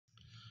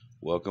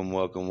Welcome,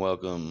 welcome,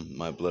 welcome,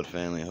 my blood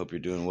family. I hope you're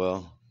doing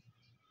well.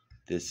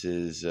 This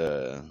is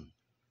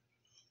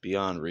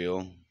Beyond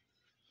Real.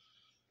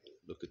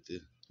 Look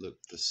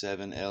the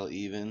 7L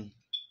even.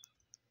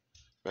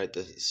 Right,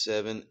 the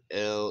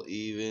 7L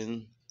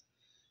even.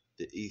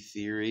 The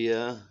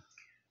Etheria.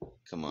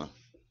 Come on.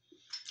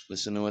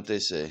 Listen to what they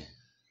say.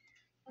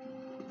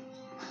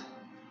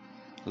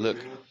 Look,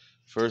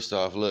 first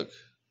off, look.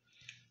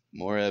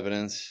 More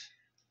evidence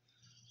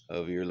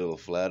of your little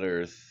flat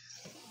earth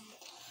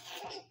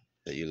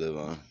that you live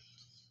on.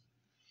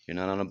 You're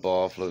not on a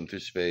ball floating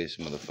through space,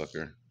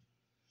 motherfucker.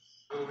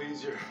 A little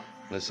easier.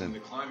 Listen. The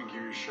climbing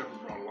gear your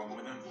shepherd brought along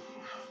with him.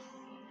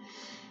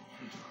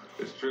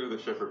 It's true the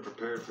shepherd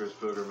prepared for his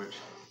pilgrimage.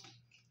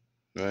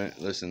 Right,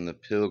 listen, the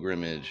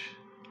pilgrimage.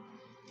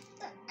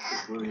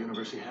 Well, the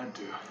universe he had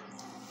to.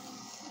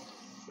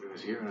 But it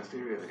was here in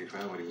Etheria that he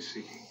found what he was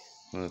seeking.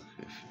 Look,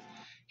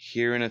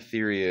 here in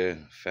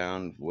Etheria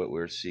found what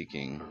we're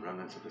seeking. The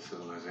remnants of a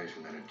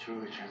civilization that had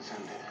truly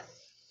transcended.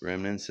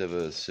 Remnants of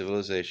a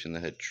civilization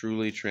that had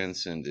truly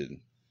transcended.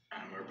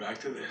 And we're back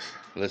to this.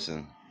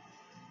 Listen.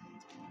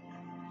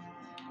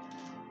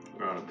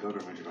 We're on a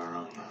pilgrimage of our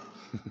own.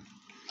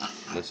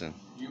 Listen.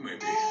 You may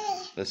be.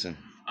 Listen.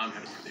 I'm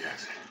headed for the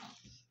exit.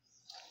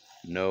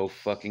 No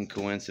fucking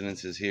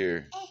coincidences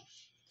here.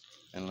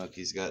 And look,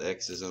 he's got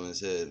X's on his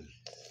head.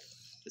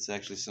 It's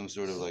actually some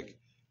sort of like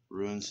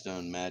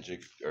runestone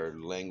magic or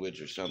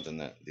language or something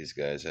that these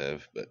guys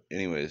have. But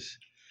anyways,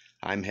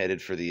 I'm headed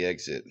for the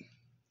exit.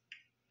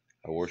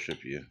 I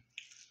worship you.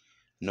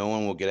 No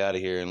one will get out of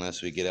here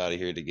unless we get out of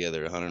here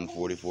together.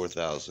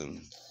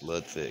 144,000.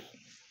 Blood thick.